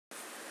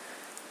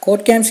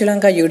Code Camp Sri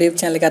Lanka YouTube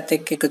channel එකත්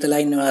එක්ක එකතුලා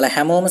ඉන්න ඔයාලා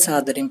හැමෝම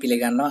සාදරයෙන්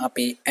පිළිගන්නවා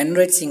අපේ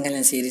Android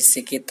සිංහලෙන් series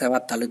එකේ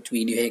තවත් අලුත්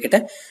වීඩියෝ එකකට.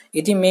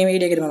 ඉතින් මේ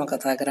වීඩියෝ එකේදී මම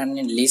කතා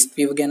කරන්නේ list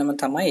view ගැනම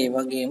තමයි. ඒ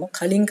වගේම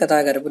කලින් කතා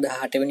කරපු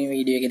 18 වෙනි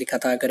වීඩියෝ එකේදී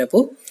කතා කරපු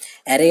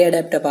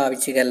ArrayAdapter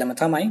පාවිච්චි කරලම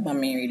තමයි මම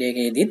මේ වීඩියෝ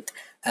එකේදීත්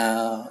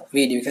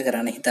වීඩියෝ එක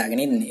කරන්න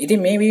හිතාගෙන ඉන්නේ. ඉතින්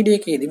මේ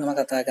වීඩියෝ එකේදී මම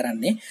කතා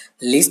කරන්නේ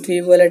list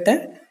view වලට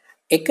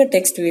එක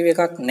text view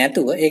එකක්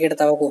නැතුව ඒකට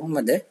තව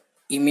කොහොමද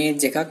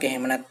image එකක්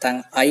එහෙම නැත්නම්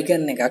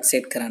icon එකක්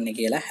set කරන්න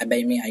කියලා.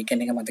 හැබැයි මේ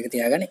icon එක මතක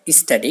තියාගන්න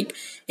static.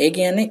 ඒ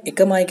කියන්නේ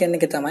එකම icon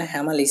එක තමයි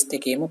හැම list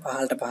එකේම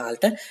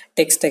පහළට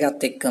text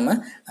එකත් එක්කම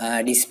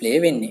display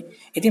වෙන්නේ.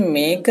 ඉතින්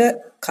මේක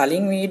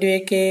කලින්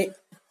වීඩියෝ එකේ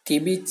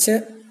තිබිච්ච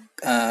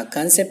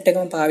concept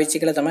එකම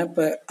පාවිච්චි කරලා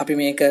තමයි අපි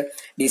මේක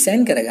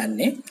design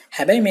කරගන්නේ.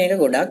 හැබැයි මේක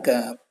ගොඩක්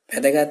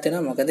වැදගත්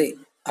වෙනවා. මොකද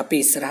අපි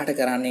ඉස්සරහට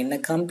කරන්න ඉන්න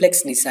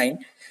complex design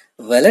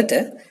වලට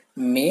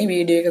මේ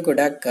වීඩියෝ එක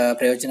ගොඩක්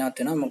ප්‍රයෝජනවත්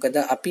වෙනවා. මොකද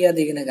අපි අද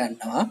ඉගෙන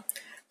ගන්නවා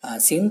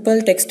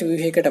simple text view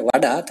එකකට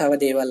වඩා තව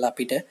දේවල්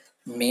අපිට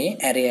මේ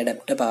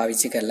ArrayAdapter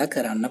පාවිච්චි කරලා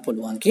කරන්න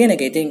පුළුවන් කියන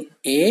එක. ඉතින්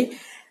ඒ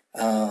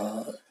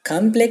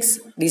complex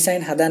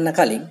design හදන්න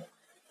කලින්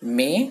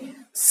මේ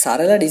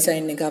සරල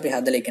design එක අපි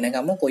හදලා ඉගෙන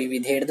ගමු. කොයි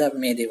විදිහටද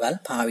මේ දේවල්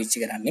පාවිච්චි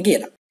කරන්න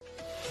කියලා.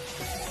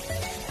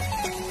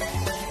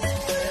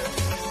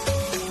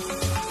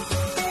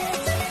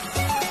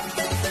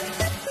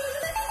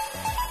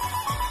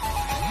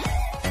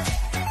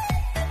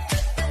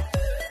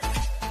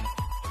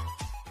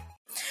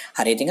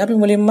 හරි ඉතින් අපි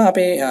මුලින්ම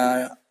අපේ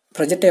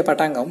ප්‍රොජෙක්ට් එක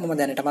පටන් ගමු. මම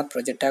දැනටමත්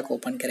ප්‍රොජෙක්ට් එකක්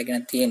ඕපන්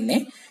කරගෙන තියෙන්නේ.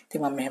 ඉතින්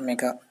මම මෙහෙම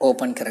එක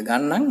ඕපන්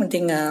කරගන්නම්.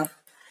 ඉතින්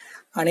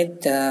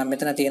අනිත්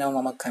මෙතන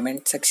තියෙනවා මම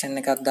කමෙන්ට් සෙක්ෂන්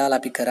එකක් දාලා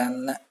අපි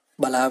කරන්න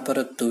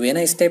බලාපොරොත්තු වෙන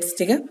ස්ටෙප්ස්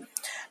ටික.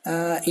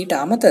 ඊට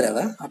අමතරව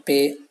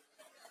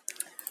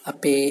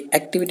අපේ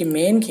activity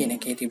main කියන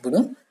එකේ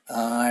තිබුණු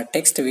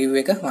text view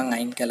එක මම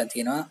අයින් කරලා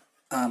තියෙනවා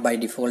by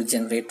default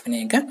generate වෙන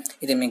එක.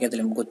 ඉතින් මේක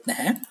ඇතුලේ මොකුත්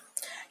නැහැ.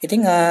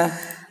 ඉතින්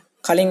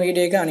කලින්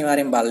වීඩියෝ එක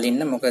අනිවාර්යෙන් බලන්න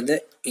ඉන්න. මොකද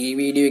මේ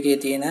වීඩියෝ එකේ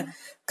තියෙන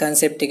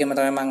concept එකම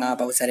තමයි මම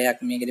ආපහු සැරයක්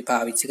මේකෙදි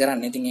පාවිච්චි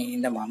කරන්නේ. ඉතින් ඒ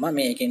හින්දා මම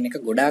මේකෙන් එක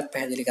ගොඩාක්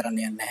පැහැදිලි කරන්න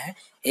යන්නේ නැහැ.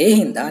 ඒ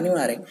හින්දා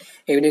අනිවාර්යෙන්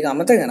මේ වීඩියෝ එක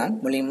අමතක නම්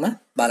මුලින්ම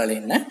බලලා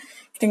ඉන්න.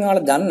 ඉතින්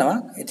ඔයාලා දන්නවා.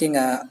 ඉතින්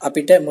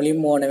අපිට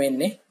මුලින්ම ඕන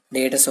වෙන්නේ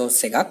data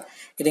source එකක්.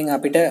 ඉතින්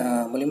අපිට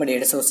මුලින්ම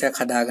data source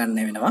එකක් හදාගන්න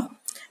වෙනවා.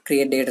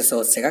 create data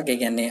source එකක්. ඒ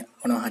කියන්නේ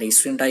මොනවා හරි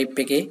string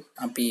type එකේ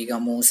අපි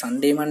ගමු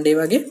Sunday Monday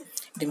වගේ.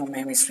 ඉතින් මම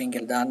මෙහෙම string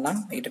එක දාන්නම්.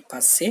 ඊට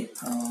පස්සේ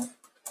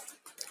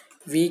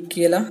week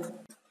කියලා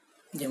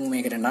දෙමු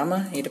මේකට නම.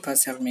 ඊට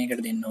පස්සේ අපි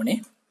මේකට දෙන්න ඕනේ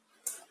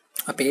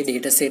අපේ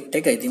data set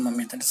එක. ඉතින් මම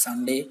මෙතන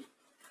Sunday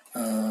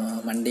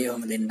Monday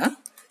වම දෙන්න.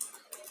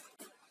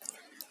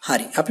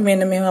 හරි. අපි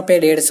මෙන්න මෙහෙම අපේ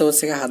data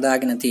source එක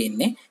හදාගෙන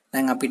තියෙන්නේ.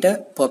 දැන් අපිට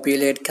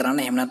populate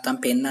කරන්න එහෙම නැත්නම්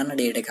පෙන්වන්න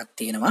data එකක්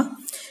තියෙනවා.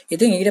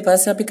 ඉතින් ඊට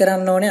පස්සේ අපි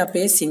කරන්න ඕනේ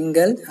අපේ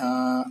single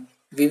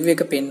view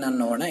එක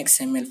පෙන්වන්න ඕන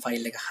XML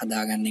file එක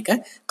හදාගන්න එක.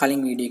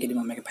 කලින් වීඩියෝ එකේදී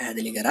මම මේක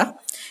පැහැදිලි කරා.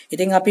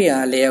 ඉතින් අපි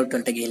layout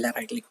වලට ගිහිල්ලා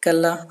right click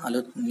කරලා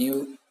අලුත් new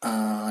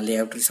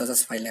layout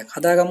resources file එකක්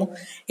හදාගමු.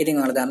 ඉතින්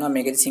ඔයාලා දන්නවා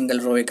මේකෙදි single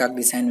row එකක්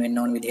design වෙන්න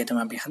ඕන විදිහ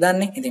තමයි අපි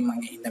හදන්නේ. ඉතින් මම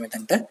හින්දා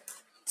මෙතනට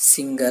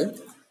single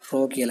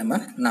row කියලාම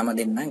නම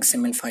දෙන්න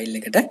XML file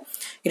එකට.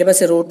 ඊට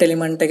පස්සේ root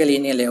element එක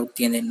linear layout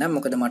තියෙන දෙන්න.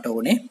 මොකද මට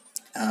ඕනේ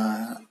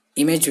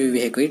image view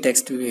එකකුයි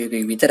text view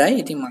එකකුයි විතරයි.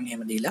 ඉතින් මම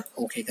එහෙම දීලා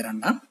okay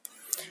කරන්නම්.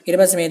 ඊට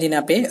පස්සේ මේ දින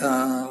අපේ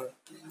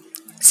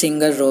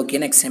single row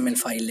කියන XML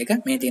file එක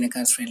මේ තියෙන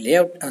constraint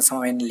layout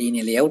සමවෙන්න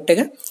linear layout එක.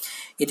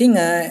 ඉතින්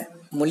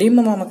මුලින්ම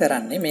මම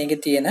කරන්නේ මේකේ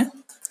තියෙන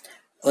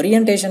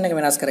orientation එක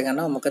වෙනස්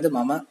කරගන්නවා. මොකද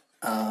මම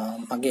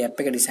මගේ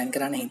app එක design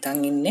කරන්න හිතන්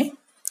ඉන්නේ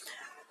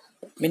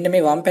මෙන්න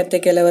මේ වම්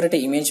පැත්තේ කෙළවරට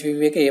image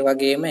view එක, ඒ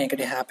වගේම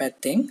ඒකට එහා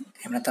පැත්තෙන්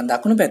එහෙම නැත්නම්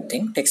දකුණු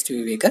පැත්තෙන් text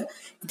view එක.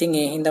 ඉතින්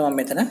ඒ හින්දා මම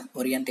මෙතන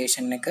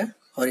orientation එක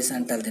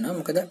horizontal දෙනවා.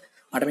 මොකද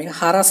මට මේක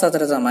හරස්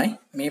අතර තමයි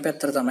මේ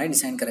පැත්තට තමයි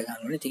ඩිසයින්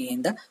කරගන්න ඕනේ. ඉතින් ඒ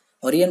හින්දා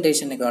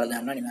orientation එක වල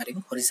දාන්න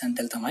අනිවාර්යෙන්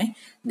horizontal තමයි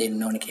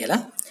දෙන්න ඕනේ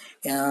කියලා.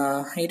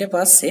 ඊට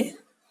පස්සේ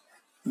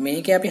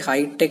මේකේ අපි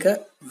height එක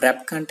wrap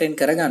content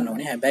කරගන්න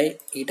ඕනේ. හැබැයි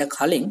ඊට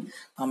කලින්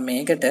මම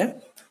මේකට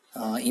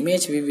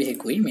image view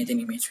එකකුයි මේ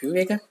තියෙන image view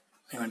එක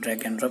මම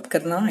drag and drop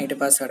කරනවා. ඊට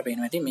පස්සේ අපිට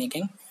පේනවා ඇති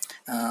මේකෙන්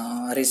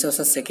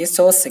resources එකේ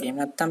source එකේ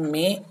නැත්තම්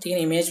මේ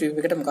තියෙන image view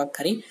එකට මොකක්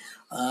හරි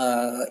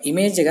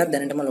image එකක්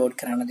දැනටම load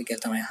කරන්නද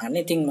කියලා තමයි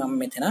අහන්නේ. ඉතින් මම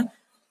මෙතන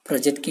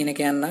project කියන එක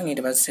යන්නම්. ඊට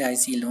පස්සේ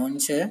IC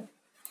launcher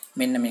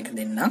මෙන්න මේක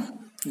දෙන්නම්.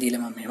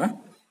 දීලා මම මෙහෙම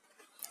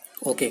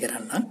okay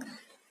කරන්නම්.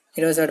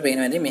 ඊට පස්සේ අපිට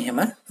පේනවා ඇති මෙහෙම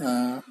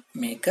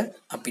මේක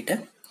අපිට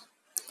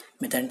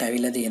මෙතනට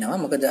ඇවිල්ලා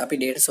තියෙනවා. මොකද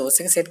අපි data source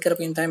එක set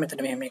කරපින් තමයි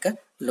මෙතන මෙහෙම එක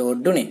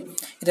load උනේ.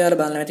 ඉතින්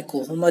ඔයාලා බලන්න ඇති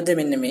කොහොමද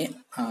මෙන්න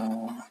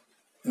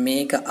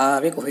මේක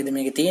ආවේ කොහෙද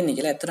මේක තියෙන්නේ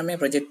කියලා. ඇත්තටම මේ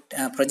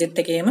project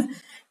එකේම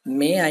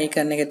මේ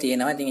icon එක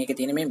තියෙනවා. ඉතින් ඒකේ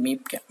තියෙන මේ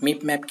mip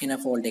map කියන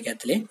folder එක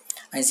ඇතුලේ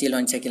IC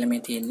launcher කියලා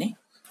මේ තියෙන්නේ.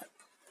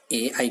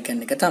 ඒ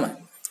icon එක තමයි.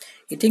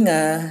 ඉතින්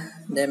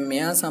දැන්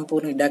මෙයා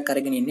සම්පූර්ණ ඉඩක්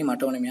අරගෙන ඉන්නේ.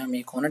 මට ඕනේ මෙයා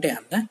මේ කොනට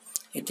යන්න.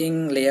 ඉතින්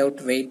layout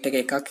weight එක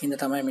එකක් හින්දා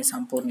තමයි මේ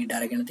සම්පූර්ණ ඉඩ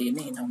අරගෙන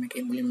තියෙන්නේ. හින්දා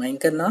මේකේ මුලින්ම අයින්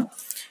කරනවා.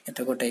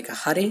 එතකොට ඒක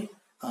හරි.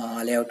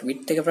 layout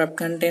width එක wrap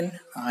content,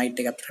 height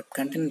එකත් wrap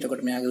content.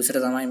 එතකොට මෙයාගේ උසට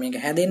තමයි මේක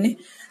හැදෙන්නේ.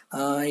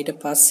 ඊට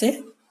පස්සේ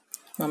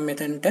මම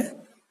මෙතනට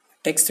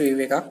text view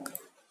එකක්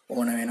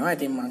ඕන වෙනවා.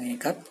 ඉතින් මම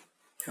ඒකත්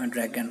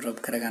drag and drop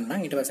කරගන්නම්.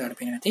 ඊට පස්සේ අපිට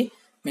පේනවා ඇති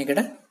මේකට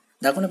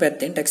දකුණු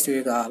පැත්තෙන් text view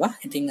එක ආවා.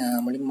 ඉතින්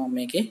මුලින්ම මම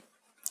මේකේ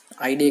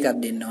ID එකක්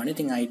දෙන්න ඕනේ.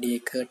 ඉතින් ID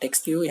එක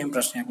text view එහෙම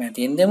ප්‍රශ්නයක් නැහැ.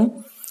 තියෙන දෙමු.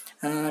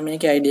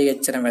 මේකේ ID එක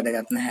එච්චරම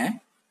වැදගත් නැහැ.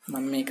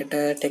 මම මේකට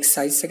text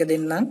size එක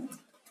දෙන්නම්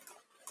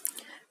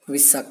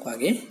 20ක්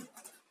වගේ.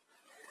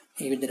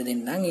 මේ විදිහට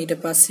දෙන්නම්. ඊට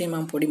පස්සේ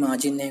මම පොඩි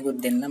margin එකකුත්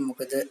දෙන්නම්.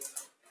 මොකද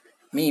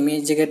මේ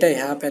image එකට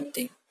එහා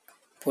පැත්තේ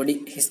පොඩි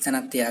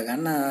හිස්තැනක්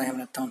තියාගන්න. එහෙම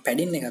නැත්නම්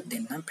padding එකක්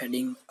දෙන්නම්.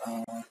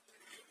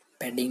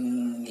 padding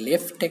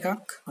left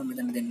එකක් මම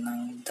මෙතන දෙන්නම්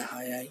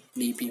 10යි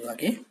dp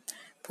වගේ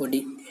පොඩි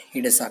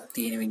හිඩසක්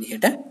තියෙන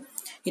විදිහට.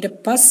 ඊට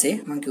පස්සේ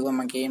මම කිව්වා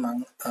මගේ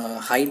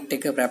height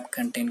එක wrap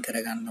content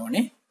කරගන්න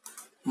ඕනේ.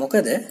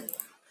 මොකද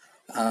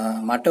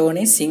මට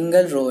ඕනේ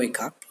single row එකක්.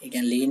 ඒ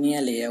කියන්නේ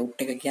linear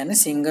layout එක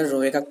කියන්නේ single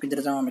row එකක්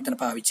විදිහට තමයි මෙතන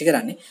පාවිච්චි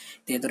කරන්නේ.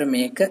 ඒතර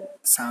මේක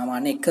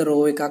සාමාන්‍ය එක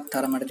row එකක්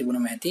තරමට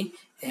තිබුණම ඇති.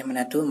 එහෙම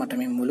නැතුව මට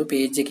මේ මුළු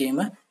page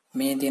එකේම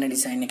මේ තියෙන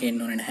design එක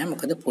එන්න ඕනේ නැහැ.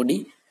 මොකද පොඩි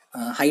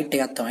height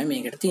එකක් තමයි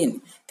මේකට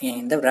තියෙන්නේ. ඉතින් ඒ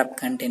හින්දා wrap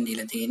content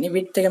දීලා තියෙන්නේ.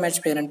 width එක match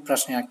parent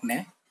ප්‍රශ්නයක්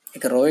නැහැ.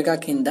 එක row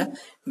එකක් හින්දා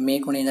මේ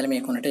කොනේ ඉඳලා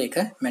මේ කොනට එක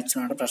match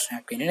වුණාට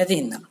ප්‍රශ්නයක් වෙන්නේ නැති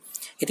හින්දා.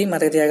 ඉතින්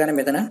මතක තියාගන්න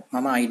මෙතන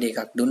මම ID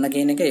එකක් දුන්න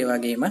කියන එක ඒ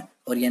වගේම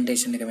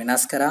orientation එක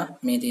වෙනස් කරා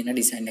මේ තියෙන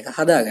design එක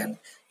හදාගන්න.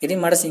 ඉතින්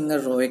මට single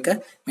row එක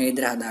මේ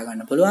විදිහට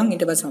හදාගන්න පුළුවන්.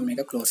 ඊට පස්සේ මම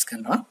මේක close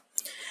කරනවා.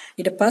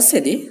 ඊට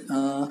පස්සේදී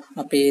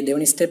අපේ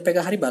දෙවෙනි step එක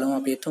හරි බලමු.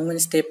 අපේ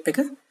තුන්වෙනි step එක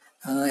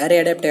array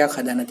adapter එකක්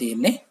හදන්න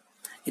තියෙන්නේ.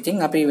 ඉතින්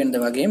අපි වෙනද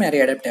වගේම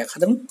array adapter එකක්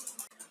හදමු.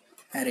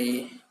 array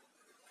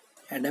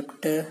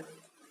adapter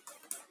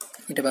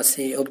ඊට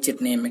පස්සේ object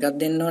name එකක්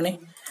දෙන්න ඕනේ.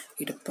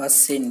 ඊට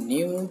පස්සේ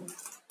new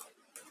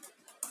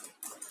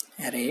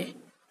array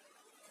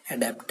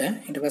adapter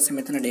ඊට පස්සේ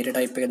මෙතන data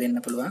type එක දෙන්න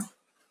පුළුවන්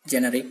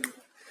generic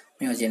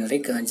මේවා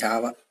generic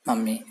java මම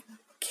මේ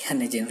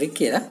කියන්නේ generic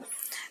කියලා.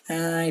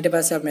 ඊට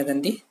පස්සේ අපි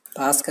මෙතනදී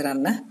pass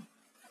කරන්න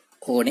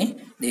ඕනේ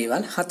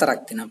දේවල් හතරක්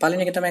තියෙනවා.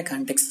 පළවෙනි එක තමයි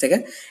context එක,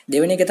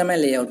 දෙවෙනි එක තමයි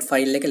layout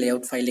file එක.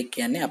 layout file එක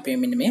කියන්නේ අපේ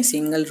මෙන්න මේ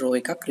single row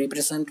එකක්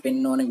represent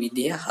වෙන්න ඕන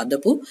විදිහ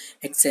හදපු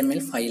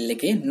XML file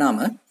එකේ නම.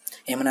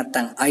 එහෙම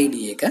නැත්නම් ID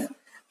එක,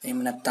 එහෙම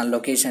නැත්නම්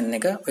location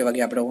එක, ඔය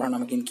වගේ අපිට ඕන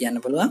නමකින් කියන්න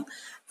පුළුවන්.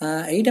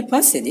 ඊට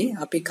පස්සේදී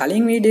අපි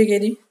කලින් වීඩියෝ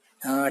එකේදී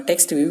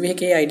text view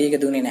එකේ ID එක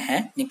දුන්නේ නැහැ.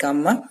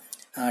 නිකම්ම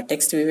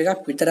text view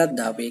එකක් විතරක්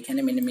දාපු. ඒ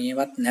කියන්නේ මෙන්න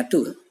මේවත්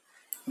නැතුව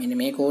මෙන්න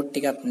මේ කෝඩ්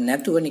ටිකක්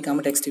නැතුව නිකම්ම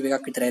text view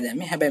එකක් විතරයි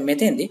දැම්මේ. හැබැයි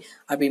මෙතෙන්දී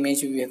අපි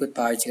image view එකකුත්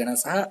පාවිච්චි කරනවා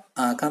සහ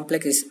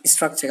complex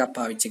structure එකක්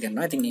පාවිච්චි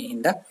කරනවා. ඉතින් ඒ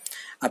හින්දා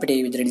අපිට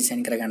මේ විදිහට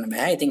design කරගන්න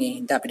බෑ. ඉතින් ඒ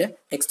හින්දා අපිට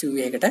text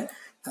view එකකට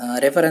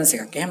reference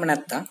එකක් එහෙම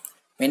නැත්නම්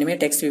මෙන්න මේ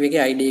text view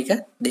එකේ ID එක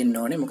දෙන්න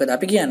ඕනේ. මොකද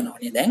අපි කියන්න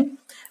ඕනේ දැන්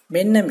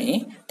මෙන්න මේ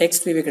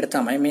text view එකට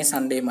තමයි මේ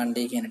Sunday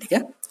Monday කියන ටික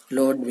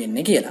load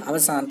වෙන්නේ කියලා.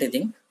 අවසානට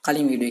ඉතින්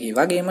කලින් වීඩියෝ එකේ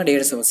වගේම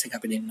data source එක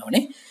අපි දෙන්න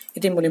ඕනේ.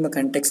 ඉතින් මුලින්ම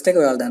context එක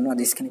ඔයාලා දන්නවා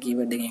this කියන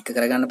keyword එකෙන් එක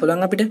කරගන්න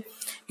පුළුවන් අපිට.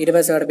 ඊට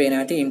පස්සේ ඔයාලට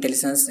පේනවා ඇති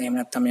intelligence එහෙම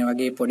නැත්නම් මේ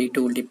වගේ පොඩි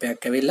tool tip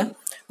එකක් ඇවිල්ලා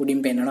උඩින්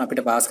පෙන්නනවා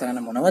අපිට pass කරන්න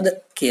මොනවද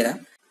කියලා.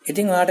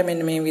 ඉතින් ඔයාලට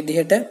මෙන්න මේ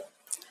විදිහට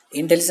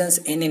intelligence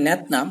එන්නේ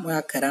නැත්නම්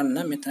ඔයා කරන්න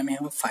මෙතන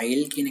මෙහෙම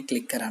file කියන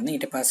click කරන්න.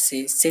 ඊට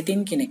පස්සේ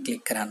setting කියන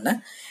click කරන්න.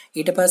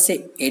 ඊට පස්සේ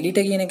edit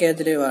කියන එක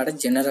ඇතුලේ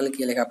ඔයාලට general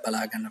කියලා එකක්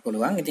බලා ගන්න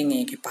පුළුවන්. ඉතින්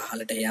ඒකේ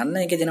පහළට යන්න.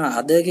 ඒකේ තියෙනවා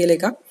other කියලා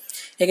එකක්.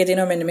 ඒකේ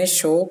තියෙනවා මෙන්න මේ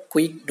show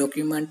quick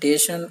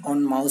documentation on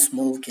mouse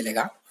move කියලා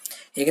එකක්.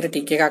 ඒකට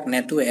ටික් එකක්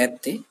නැතුව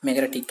ඇත්තේ.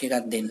 මේකට ටික්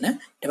එකක් දෙන්න.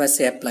 ඊට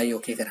පස්සේ apply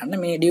okay කරන්න.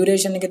 මේ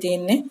duration එක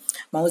තියෙන්නේ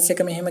mouse එක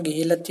මෙහෙම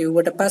ගිහිල්ලා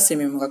තියුවට පස්සේ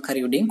මේ මොකක්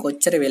හරි උඩින්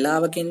කොච්චර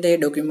වෙලාවකින්ද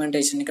මේ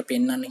documentation එක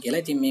පෙන්වන්න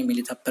කියලා. ඉතින් මේ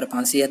මිලි තප්පර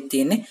 500ක්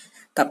තියෙන්නේ.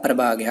 තප්පර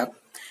භාගයක්.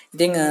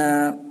 ඉතින්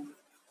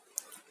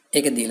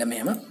ඒක දීලා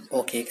මෙහෙම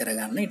okay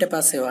කරගන්න. ඊට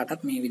පස්සේ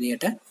ඔයාටත් මේ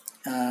විදිහට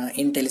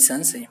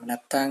intelligence එහෙම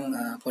නැත්නම්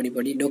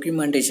පොඩි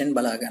documentation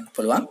බලා ගන්න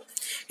පුළුවන්.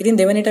 ඉතින්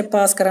දෙවෙනිට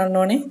pass කරන්න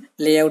ඕනේ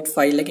layout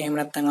file එක එහෙම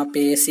නැත්නම්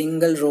අපේ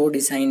single row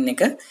design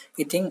එක.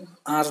 ඉතින්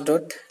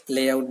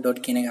r.layout.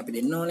 කියන එක අපි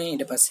දෙන්න ඕනේ.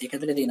 ඊට පස්සේ ඒක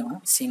ඇතුලේ තියෙනවා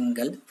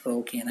single row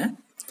කියන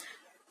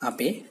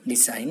අපේ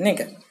design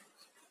එක.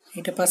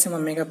 ඊට පස්සේ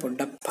මම මේක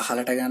පොඩ්ඩක්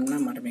පහලට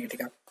ගන්නම්. මට මේක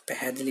ටිකක්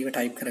පැහැදිලිව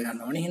type කරගන්න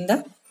ඕනේ හින්දා.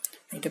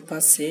 ඊට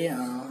පස්සේ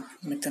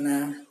මෙතන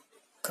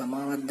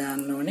කමාවක්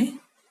දාන්න ඕනේ.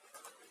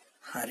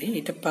 හරි.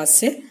 ඊට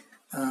පස්සේ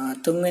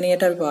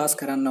තුන්වෙනියට අපි පාස්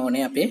කරන්න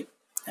ඕනේ අපේ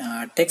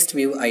text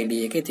view ID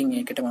එක. ඉතින්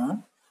ඒකට මම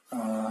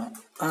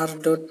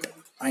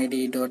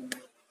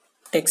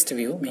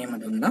r.id.textView මෙහෙම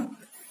දුන්නා.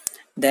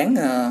 දැන්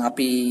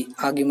අපි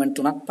ආගියුමන්ට්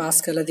තුනක් පාස්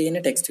කරලා තියෙන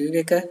text view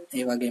එක,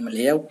 ඒ වගේම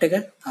layout එක,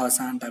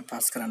 අවසානට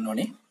පාස් කරන්න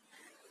ඕනේ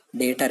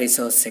data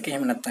resource එක.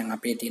 එහෙම නැත්නම්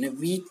අපේ තියෙන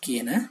week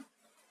කියන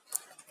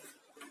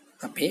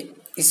අපේ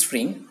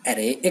string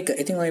array එක.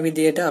 ඉතින් ওই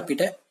විදිහට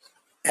අපිට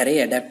array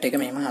adapter එක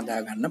මෙහෙම හදා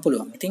ගන්න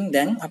පුළුවන්. ඉතින්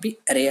දැන් අපි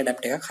array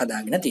adapter එකක්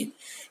හදාගෙන තියෙනවා.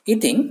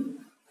 ඉතින්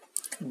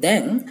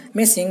දැන්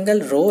මේ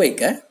single row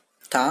එක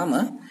තාම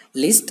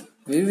list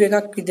view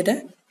එකක් විදිහට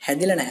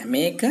හැදිලා නැහැ.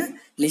 මේක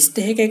list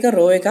එකක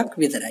row එකක්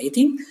විතරයි.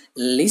 ඉතින්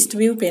list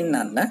view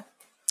පෙන්වන්න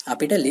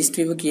අපිට list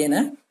view කියන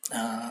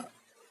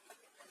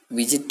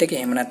widget එක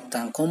එහෙම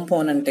නැත්නම්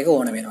component එක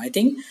ඕන වෙනවා.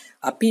 ඉතින්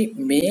අපි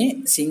මේ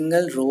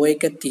single row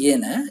එක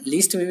තියෙන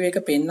list view එක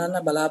පෙන්වන්න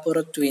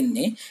බලාපොරොත්තු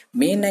වෙන්නේ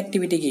main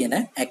activity කියන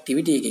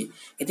activity එකේ.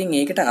 ඉතින්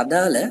ඒකට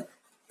අදාළ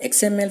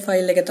XML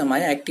ෆයිල් එක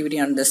තමයි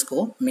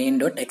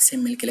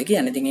activity_main.xml කියලා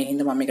කියන්නේ. ඉතින් ඒ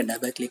හින්දා මම මේක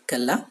ඩබල් ක්ලික්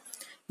කරලා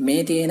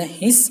මේ තියෙන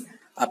his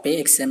අපේ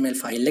XML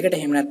ෆයිල් එකට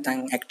එහෙම නැත්නම්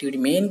activity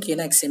main කියන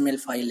XML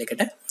ෆයිල්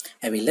එකට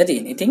ඇවිල්ලා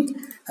තියෙනවා. ඉතින්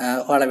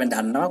ඔයාලා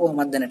දන්නවා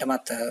කොහොමද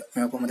දැනටමත්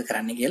මේක කොහොමද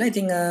කරන්න කියලා.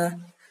 ඉතින්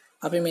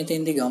අපි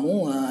මෙතෙන්දි ගමු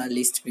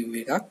list view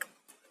එකක්.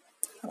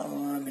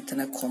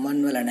 මෙතන common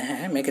වල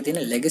නැහැ. මේක තියෙන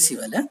legacy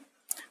වල.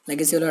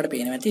 legacy වල වලට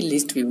පේනවා ඇති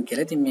list view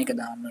කියලා. ඉතින් මේක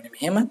දාන්න ඕනේ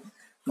මෙහෙම.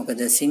 මොකද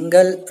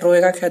single row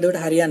එකක් හැදුවට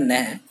හරියන්නේ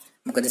නැහැ.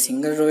 මොකද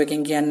single row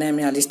එකෙන් කියන්නේ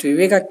මේ list view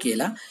එකක්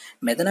කියලා.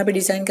 මෙතන අපි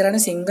ඩිසයින්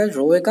කරන්නේ single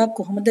row එකක්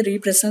කොහොමද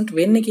represent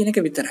වෙන්නේ කියන එක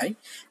විතරයි.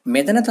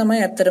 මෙතන තමයි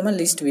ඇත්තටම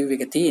list view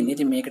එක තියෙන්නේ.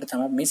 ඉතින් මේකට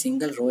තමයි මේ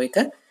single row එක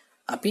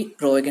අපි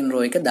row එකෙන්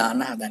row එක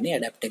දාන්න හදන්නේ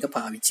adapter එක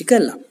පාවිච්චි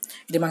කරලා.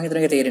 ඉතින් මම හිතන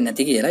එක තේරෙන්නේ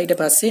නැති කියලා. ඊට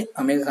පස්සේ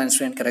මම මේක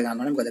constraint කරගන්න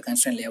ඕනේ. මොකද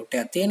constraint layout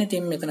එකක් තියෙන.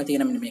 ඉතින් මෙතන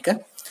තියෙන මෙන්න මේක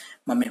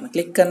මම මෙහෙම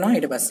ක්ලික් කරනවා.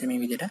 ඊට පස්සේ මේ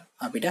විදිහට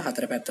අපිට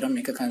හතර පැත්තටම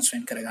මේක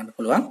constraint කරගන්න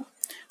පුළුවන්.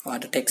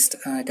 ඔයාලට text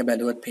එක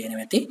බැලුවොත්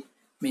පේනවා ඇති.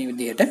 මේ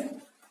විදිහට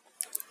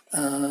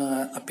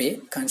අපේ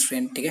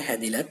constraint ටික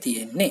හැදිලා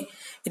තියෙන්නේ.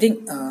 ඉතින්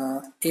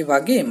ඒ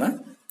වගේම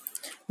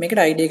මේකට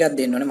ID එකක්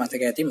දෙන්න ඕනේ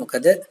මතක ඇති.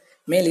 මොකද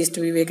මේ list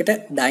view එකට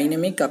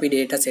dynamic අපි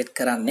data set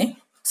කරන්නේ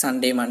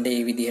Sunday Monday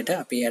මේ විදිහට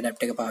අපි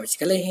adapter එක පාවිච්චි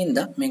කළා. ඒ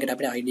හින්දා මේකට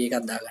අපිට ID එකක්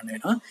දාගන්න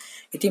වෙනවා.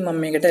 ඉතින් මම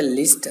මේකට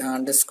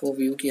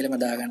list_view කියලාම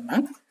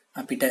දාගන්නම්.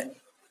 අපිට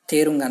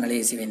තේරුම් ගන්න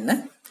ලේසි වෙන්න.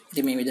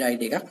 ඉතින් මේ විදිහට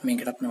ID එකක්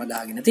මේකටත් මම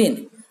දාගෙන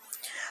තියෙන්නේ.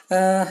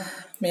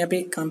 මේ අපි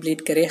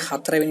complete කරේ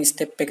 4 වෙනි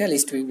step එක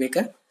list view එක.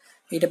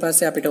 ඊට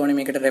පස්සේ අපිට ඕනේ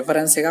මේකට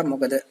reference එකක්.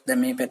 මොකද දැන්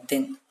මේ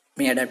පැත්තෙන්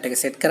මේ adapter එක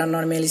set කරන්න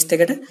ඕනේ මේ list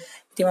එකට.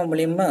 ඉතින් මම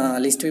මුලින්ම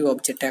list view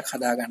object එකක්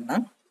හදා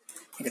ගන්නම්.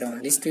 ඒකට මම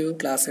list view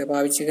class එක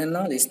පාවිච්චි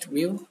කරනවා. list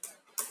view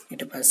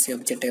ඊට පස්සේ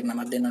object එකට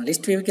නමක් දෙනවා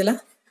list view කියලා.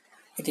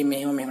 ඉතින්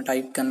මෙහෙම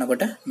type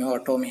කරනකොට මේ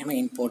auto මෙහෙම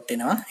import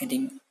වෙනවා.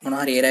 ඉතින්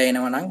මොනවා හරි error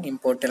එනවා නම්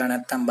import වෙලා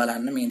නැත්තම්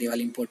බලන්න මේ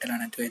දේවල් import වෙලා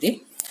නැතුව ඇති.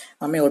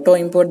 මම මේ auto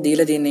import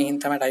දීලා තියෙන හින්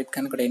තමයි type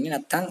කරනකොට එන්නේ.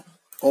 නැත්තම්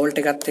alt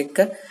එකත් එක්ක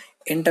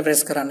enter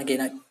press කරන්න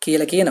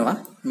කියලා කියනවා.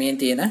 මේ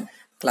තියෙන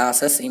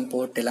classes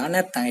import වෙලා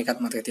නැත්තම් ඒකත්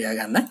මතක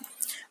තියාගන්න.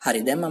 හරි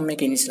දැන් මම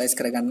මේක initialize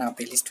කරගන්න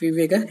අපේ list view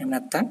එක. එහෙම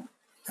නැත්තම්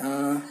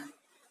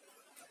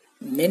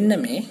මෙන්න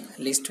මේ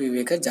list view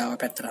එක Java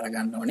පැත්තට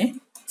අරගන්න ඕනේ.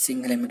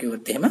 සිංහලෙන්ම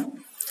කිව්වොත් එහෙම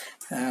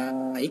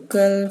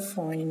equal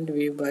find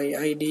view by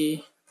id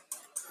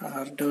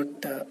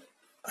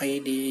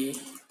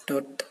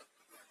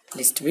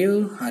r.id.list_view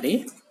හරි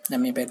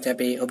දැන් මේ පැත්තේ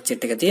අපේ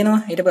object එක තියෙනවා.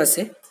 ඊට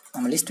පස්සේ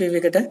මම list view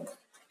එකට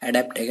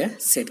adapter එක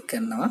set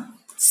කරනවා.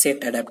 set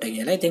adapter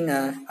කියලා. ඉතින්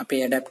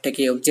අපේ adapter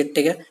එකේ object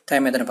එක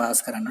තමයි මෙතන pass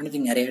කරන්න ඕනේ.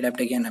 ඉතින්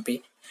ArrayAdapter කියන්නේ අපේ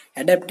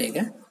adapter එක.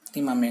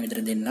 ඉතින් මම මේ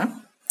විදිහට දෙන්නම්.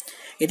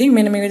 ඉතින්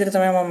මෙන්න මේ විදිහට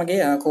තමයි මම මගේ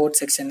code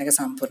section එක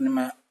සම්පූර්ණයෙන්ම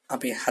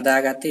අපි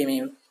හදාගත්තේ.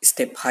 මේ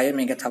step 6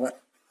 මේක තව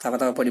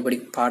පොඩි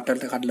part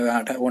වලට කඩලා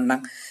ඔයාලට ඕනනම්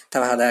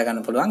තව හදා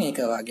ගන්න පුළුවන්. ඒක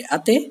වාගේ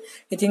අතේ.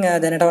 ඉතින්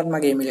දැනටවත්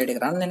මගේ emulate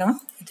එක run වෙනවා.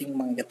 ඉතින්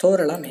මම ඒක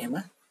තෝරලා මෙහෙම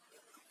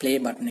play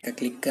button එක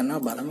click කරනවා.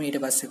 බලමු ඊට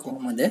පස්සේ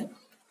කොහොමද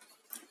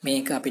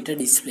මේක අපිට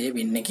display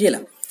වෙන්නේ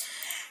කියලා.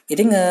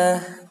 ඉතින්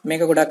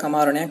මේක ගොඩක්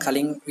අමාරු නෑ.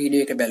 කලින්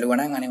වීඩියෝ එක බැලුවා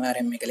නම්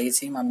අනිවාර්යෙන් මේක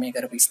ලේසියි. මම මේ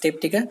කරපු step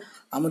ටික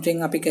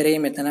අමුතුවෙන් අපි කරේ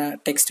මෙතන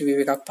text view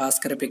එකක් pass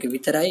කරපු එක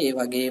විතරයි. ඒ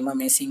වගේම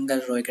මේ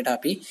single row එකට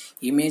අපි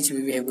image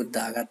view එකකුත්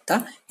දාගත්තා.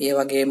 ඒ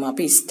වගේම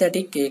අපි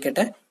static එකකට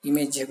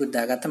image එකකුත්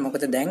දාගත්තා.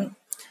 මොකද දැන්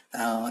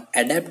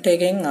adapter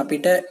එකෙන්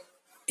අපිට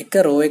එක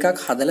row එකක්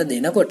හදලා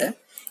දෙනකොට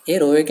ඒ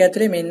row එක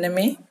ඇතුලේ මෙන්න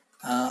මේ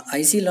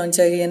IC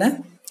launcher කියන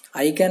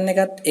icon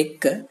එකත්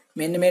එක්ක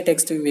මෙන්න මේ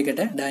text view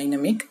එකට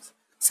dynamic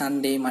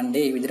Sunday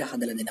Monday මේ විදිහට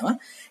හදලා දෙනවා.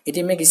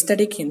 ඉතින් මේක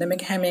static හින්දා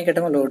මේක හැම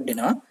එකටම load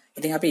වෙනවා.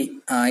 ඉතින් අපි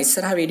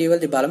ඉස්සරහා වීඩියෝ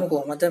වලදී බලමු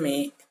කොහොමද මේ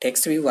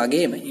text view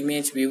වගේම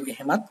image view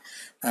එහෙමත්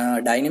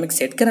dynamic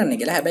set කරන්න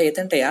කියලා. හැබැයි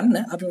එතනට යන්න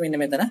අපි මෙන්න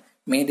මෙතන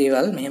මේ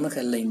දේවල් මෙහෙම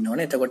කරලා ඉන්න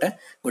ඕනේ. එතකොට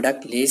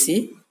ගොඩක් ලේසි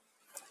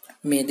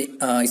මේ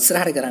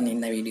ඉස්සරහට කරන්න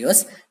ඉන්න වීඩියෝස්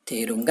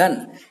තේරුම් ගන්න.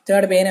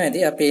 එතකොට පේනවා ඇති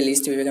අපේ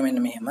list view එක මෙන්න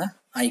මෙහෙම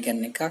icon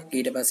එකක්.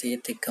 ඊට පස්සේ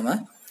ඒත් එක්කම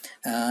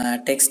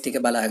text ටික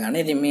බලා ගන්න.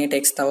 ඉතින් මේ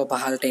text තව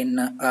පහළට එන්න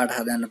ඔයාලට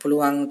හදන්න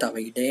පුළුවන්. තව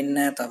ඉඩ එන්න,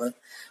 තව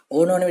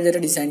ඕන විදිහට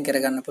ඩිසයින්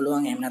කරගන්න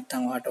පුළුවන්. එහෙම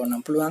නැත්නම් ඔයාලට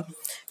ඕනම් පුළුවන්.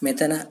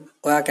 මෙතන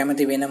ඔයා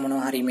කැමති වෙන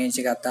මොනවා හරි image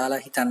එකක් දාලා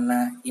හිතන්න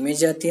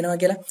image එකක් තියෙනවා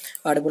කියලා.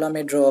 ඔයාලට පුළුවන්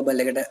මේ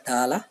drawable එකට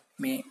දාලා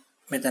මේ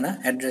මෙතන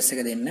address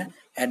එක දෙන්න.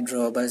 add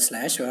drawable/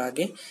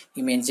 ඔයාගේ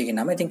image එකේ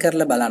නම. ඉතින්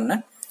කරලා බලන්න.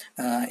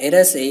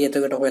 errors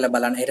එතකොට හොයලා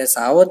බලන්න. errors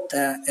ආවොත්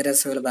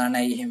errors හොයලා බලන්න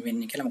ඇයි එහෙම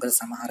වෙන්නේ කියලා. මොකද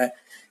සමහර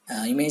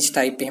image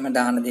type එහෙම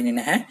දාන්න දෙන්නේ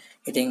නැහැ.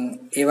 ඉතින්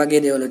ඒ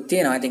වගේ දේවලුත්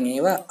තියෙනවා. ඉතින්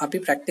ඒවා අපි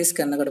practice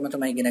කරනකොටම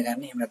තමයි ඉගෙන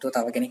ගන්න. එහෙම නැතුව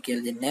තව කෙනෙක්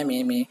කියලා දෙන්නේ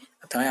නැහැ. මේ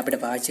තමයි අපිට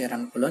පාවිච්චි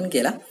කරන්න පුළුවන්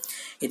කියලා.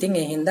 ඉතින්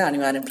ඒ හින්දා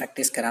අනිවාර්යෙන්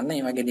practice කරන්න.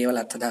 මේ වගේ දේවල්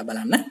අත්දැක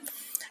බලන්න.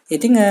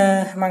 ඉතින්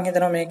මම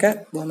හිතනවා මේක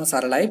බොහොම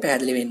සරලයි,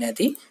 පැහැදිලි වෙන්න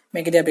ඇති.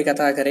 මේකදී අපි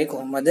කතා කරේ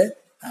කොහොමද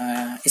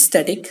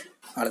static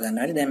ඔයාලා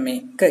දන්නවා හරි දැන්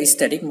මේක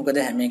ස්ටැටික් මොකද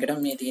හැම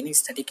එකටම මේ තියෙන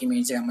ස්ටැටික්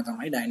ඉමේජ් එකක්ම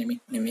තමයි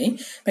ඩයිනමික් නෙමෙයි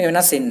මේක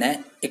වෙනස් වෙන්නේ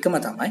නැහැ එකම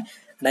තමයි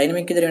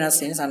ඩයිනමික් විතර වෙනස්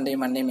වෙන්නේ සන්ඩේ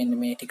මන්ඩේ මෙන්න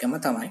මේ ටිකම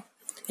තමයි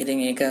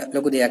ඉතින් ඒක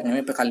ලොකු දෙයක්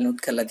නෙමෙයි අපි කලිනුත්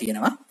කරලා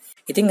තියෙනවා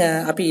ඉතින්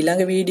අපි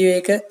ඊළඟ වීඩියෝ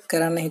එක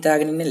කරන්න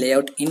හිතාගෙන ඉන්නේ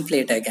layout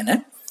inflator ගැන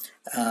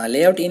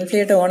layout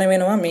inflator ඕන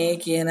වෙනවා මේ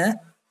කියන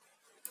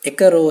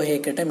එක row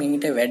එකකට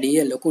මීට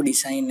වැඩිය ලොකු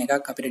ඩිසයින්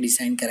එකක් අපිට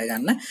ඩිසයින්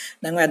කරගන්න.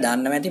 දැන් ඔයා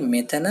දන්නවා ඇති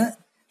මෙතන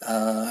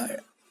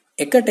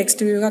එක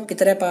ටෙක්ස්ට් view එකක්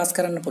විතරයි පාස්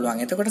කරන්න පුළුවන්.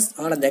 එතකොට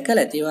ඔයාලා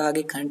දැකලා ඇති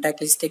ඔයාගේ contact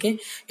list එකේ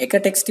එක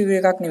ටෙක්ස්ට් view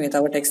එකක් නෙමෙයි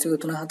තව ටෙක්ස්ට් view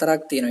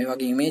 3-4ක් තියෙනවා. ඒ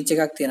වගේ image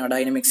එකක් තියෙනවා.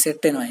 dynamic set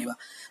වෙනවා ඒවා.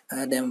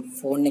 දැන්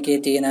phone එකේ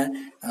තියෙන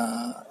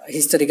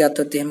history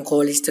ගත්තොත් එහෙම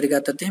call history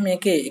ගත්තොත් එහෙම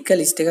මේකේ එක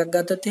list එකක්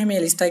ගත්තොත් එහෙම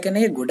මේ list icon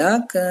එකේ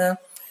ගොඩාක්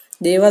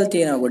දේවල්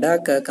තියෙනවා.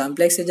 ගොඩාක්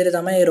complex විදිහට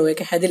තමයි row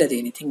එක හැදිලා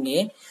තියෙන්නේ. ඉතින්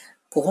මේ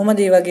කොහොමද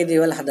මේ වගේ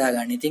දේවල්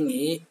හදාගන්නේ? ඉතින්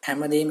මේ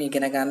හැමදේම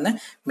ඉගෙන ගන්න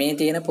මේ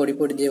තියෙන පොඩි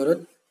පොඩි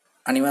දේවලුත්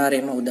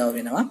අනිවාර්යයෙන්ම උදව්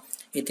වෙනවා.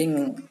 ඉතින්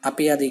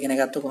අපි අද ඉගෙන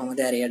ගත්ත කොහොමද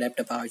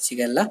ArrayAdapter පාවිච්චි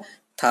කරලා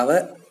තව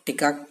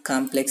ටිකක්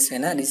කම්ප්ලෙක්ස්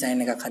වෙන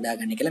ඩිසයින් එකක්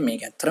හදාගන්නේ කියලා.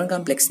 මේක ඇත්තටම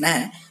කම්ප්ලෙක්ස්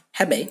නැහැ.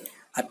 හැබැයි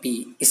අපි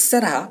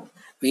ඉස්සරහා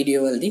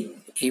වීඩියෝ වලදී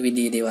මේ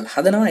විදිහේ දේවල්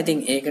හදනවා. ඉතින්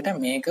ඒකට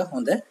මේක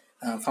හොඳ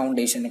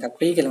ෆවුන්ඩේෂන් එකක්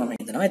වෙයි කියලා මම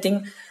හිතනවා. ඉතින්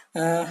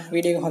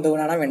වීඩියෝ එක හොඳ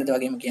වුණා නම් වෙනද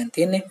වගේම කියන්න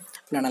තියෙන්නේ.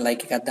 පුළුවන් නම්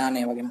ලයික් එකක් දාන්න,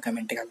 ඒ වගේම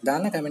කමෙන්ට් එකක්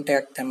දාන්න. කමෙන්ට්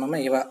එකක් දැම්මම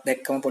ඒවා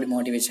දැක්කම පොඩි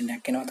මොටිවේෂන්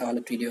එකක් එනවා. තව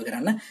අලුත් වීඩියෝ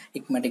කරන්න,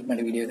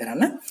 ඉක්මනට වීඩියෝ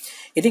කරන්න.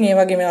 ඉතින් ඒ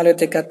වගේම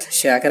යාළුවොත් එක්කත්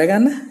ෂෙයා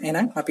කරගන්න.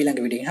 එහෙනම් අපි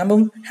ළඟ වීඩියෝ එක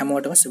හම්බුමු.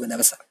 හැමෝටම සුබ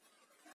දවසක්.